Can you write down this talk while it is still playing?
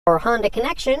Or Honda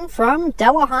Connection from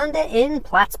Della Honda in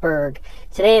Plattsburgh.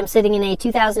 Today I'm sitting in a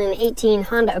 2018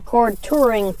 Honda Accord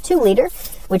Touring 2-liter,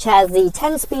 which has the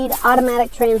 10-speed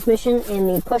automatic transmission and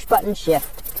the push-button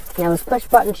shift. Now this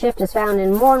push-button shift is found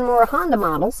in more and more Honda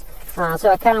models, so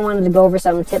I kind of wanted to go over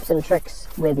some tips and tricks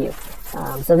with you.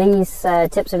 So these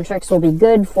tips and tricks will be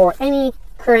good for any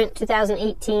current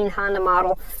 2018 Honda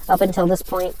model up until this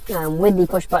point with the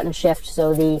push-button shift,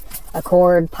 so the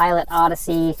Accord, Pilot,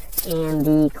 Odyssey, and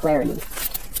the Clarity.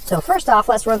 So first off,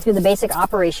 let's run through the basic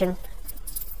operation.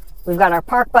 We've got our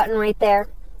park button right there,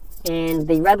 and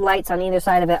the red lights on either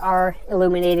side of it are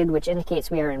illuminated, which indicates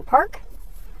we are in park.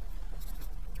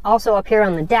 Also up here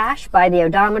on the dash by the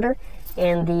odometer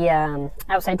and the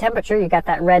outside temperature, you got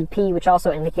that red P, which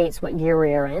also indicates what gear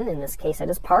we are in. In this case, it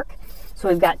is park. So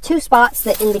we've got two spots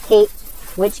that indicate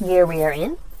which gear we are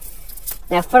in.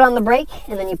 Now foot on the brake,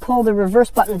 and then you pull the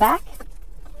reverse button back,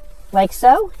 like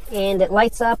so, and it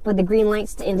lights up with the green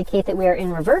lights to indicate that we are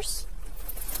in reverse.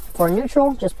 For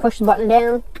neutral, just push the button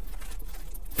down,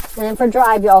 and then for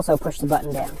drive, you also push the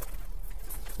button down.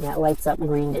 That lights up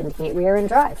green to indicate we are in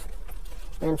drive.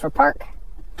 And for park,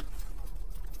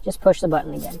 just push the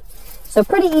button again. So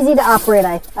pretty easy to operate,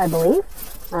 I believe.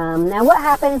 Now what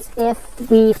happens if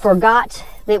we forgot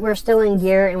that we're still in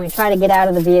gear and we try to get out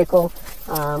of the vehicle,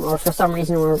 or for some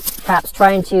reason we're perhaps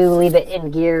trying to leave it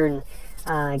in gear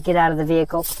and get out of the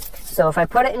vehicle? So if I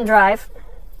put it in drive,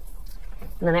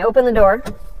 and then I open the door,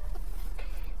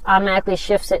 automatically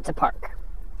shifts it to park.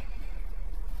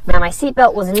 Now my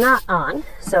seatbelt was not on,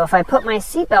 so if I put my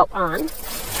seatbelt on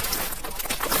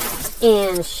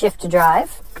and shift to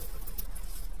drive,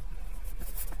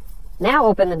 now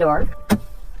open the door,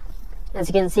 as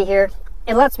you can see here,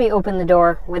 it lets me open the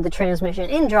door with the transmission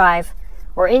in drive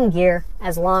or in gear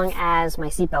as long as my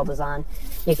seatbelt is on.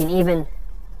 You can even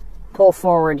pull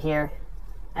forward here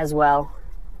as well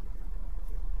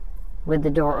with the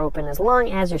door open as long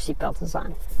as your seatbelt is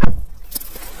on.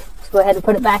 Let's go ahead and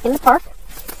put it back into park.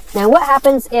 Now what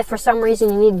happens if for some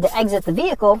reason you needed to exit the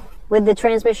vehicle with the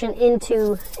transmission in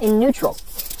neutral?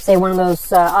 Say one of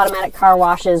those automatic car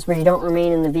washes where you don't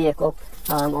remain in the vehicle,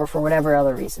 or for whatever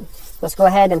other reason. Let's go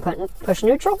ahead and push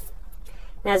neutral.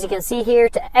 Now as you can see here,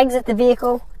 to exit the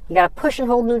vehicle, you got to push and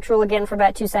hold neutral again for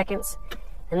about 2 seconds,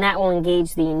 and that will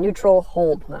engage the neutral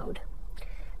hold mode.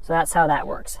 So that's how that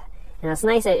works. And it's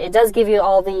nice, it does give you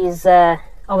all these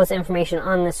all this information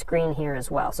on the screen here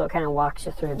as well, so it kind of walks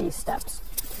you through these steps.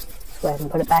 Let's go ahead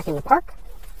and put it back into park.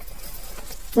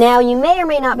 Now you may or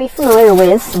may not be familiar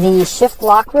with the shift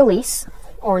lock release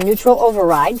or neutral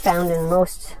override found in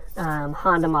most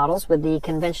Honda models with the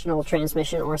conventional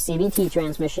transmission or CVT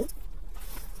transmission.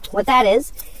 What that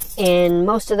is, in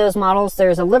most of those models,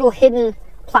 there's a little hidden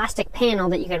plastic panel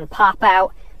that you can pop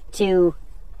out to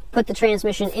put the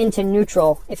transmission into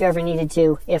neutral if you ever needed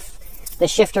to, if the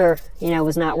shifter,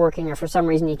 was not working or for some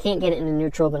reason you can't get it into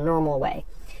neutral the normal way.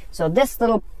 So this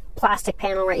little plastic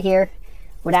panel right here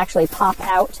would actually pop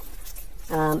out.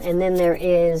 And then there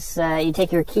is, you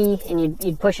take your key and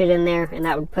you'd push it in there, and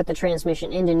that would put the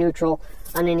transmission into neutral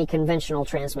on any conventional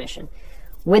transmission.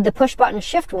 With the push-button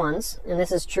shift ones, and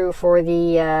this is true for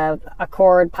the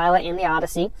Accord, Pilot, and the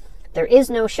Odyssey, there is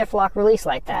no shift lock release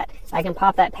like that. I can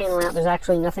pop that panel out, there's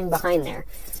actually nothing behind there.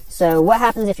 So what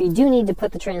happens if you do need to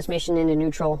put the transmission into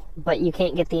neutral, but you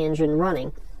can't get the engine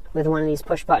running with one of these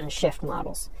push-button shift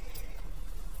models?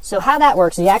 So how that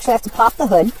works is you actually have to pop the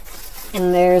hood,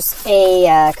 and there's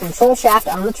a control shaft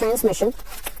on the transmission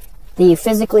that you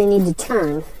physically need to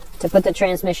turn to put the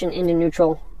transmission into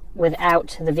neutral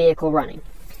without the vehicle running.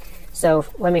 So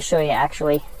let me show you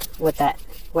actually what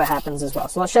happens as well.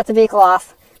 So let's shut the vehicle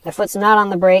off. My foot's not on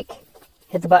the brake.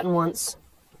 Hit the button once,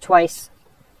 twice.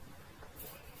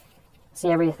 See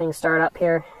everything start up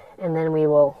here, and then we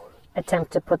will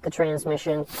attempt to put the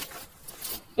transmission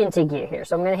into gear here.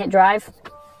 So I'm going to hit drive.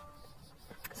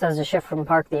 Says to shift from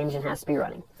park, the engine has to be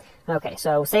running. Okay,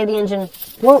 so say the engine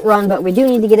won't run, but we do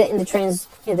need to get it into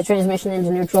the transmission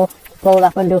into neutral, pull it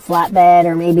up into a flatbed,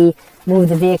 or maybe move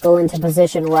the vehicle into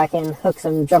position where I can hook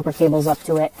some jumper cables up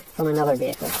to it from another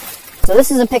vehicle. So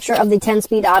this is a picture of the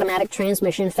 10-speed automatic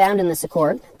transmission found in this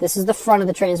Accord. This is the front of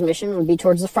the transmission, would be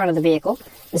towards the front of the vehicle.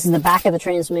 This is the back of the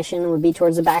transmission, would be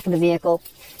towards the back of the vehicle.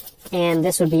 And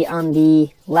this would be on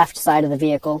the left side of the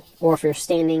vehicle, or if you're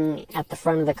standing at the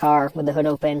front of the car with the hood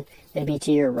open, it'd be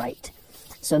to your right.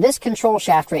 So this control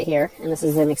shaft right here, and this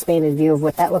is an expanded view of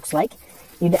what that looks like,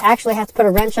 you'd actually have to put a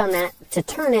wrench on that to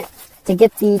turn it to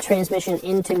get the transmission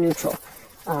into neutral.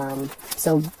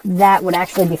 So that would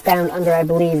actually be found under, I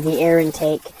believe, the air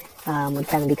intake would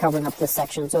kind of be covering up this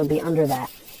section, so it would be under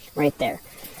that right there.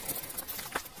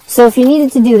 So if you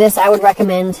needed to do this, I would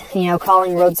recommend,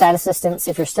 calling roadside assistance.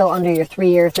 If you're still under your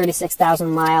 3-year,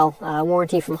 36,000-mile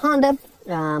warranty from Honda,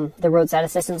 the roadside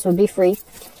assistance would be free.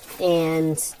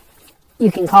 And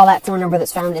you can call that phone number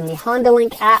that's found in the Honda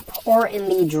Link app or in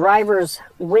the driver's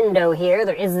window here.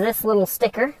 There is this little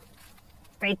sticker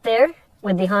right there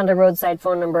with the Honda roadside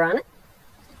phone number on it.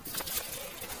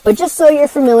 But just so you're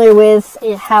familiar with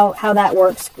how that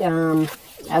works,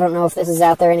 I don't know if this is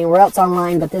out there anywhere else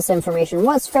online, but this information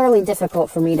was fairly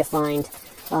difficult for me to find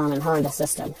in Honda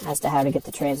system as to how to get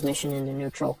the transmission into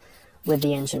neutral with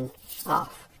the engine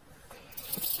off.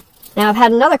 Now I've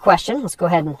had another question. Let's go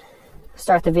ahead and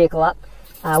start the vehicle up.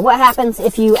 What happens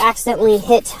if you accidentally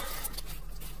hit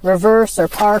reverse or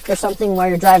park or something while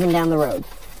you're driving down the road?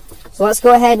 So let's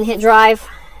go ahead and hit drive.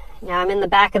 Now I'm in the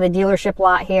back of the dealership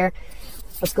lot here.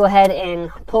 Let's go ahead and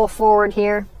pull forward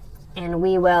here, and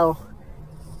we will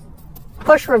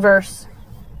push reverse.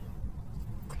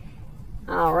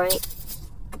 All right.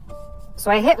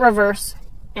 So I hit reverse,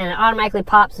 and it automatically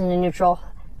pops into neutral,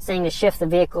 saying to shift the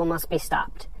vehicle must be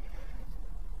stopped.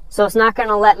 So it's not going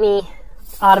to let me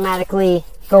automatically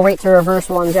go right to reverse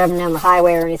while I'm driving down the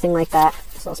highway or anything like that.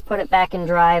 So let's put it back in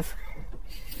drive.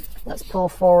 Let's pull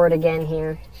forward again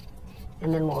here,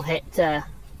 and then we'll hit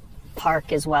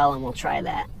park as well, and we'll try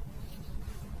that.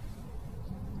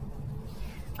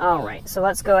 All right, so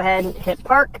let's go ahead and hit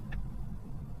park.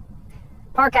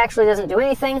 Park actually doesn't do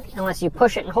anything unless you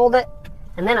push it and hold it,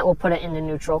 and then it will put it into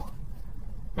neutral.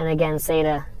 And again, say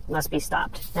to must be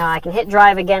stopped. Now I can hit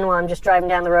drive again while I'm just driving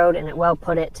down the road, and it will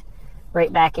put it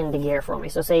right back into gear for me.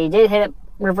 So say you did hit it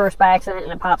reverse by accident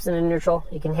and it pops into neutral,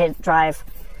 you can hit drive,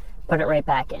 put it right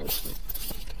back in.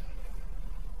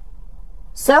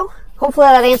 So hopefully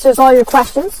that answers all your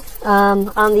questions on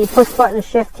the push button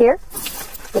shift here.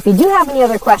 If you do have any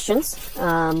other questions,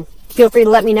 feel free to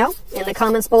let me know in the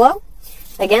comments below.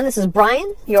 Again, this is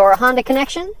Brian, your Honda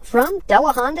Connection from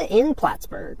Della Honda in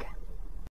Plattsburgh.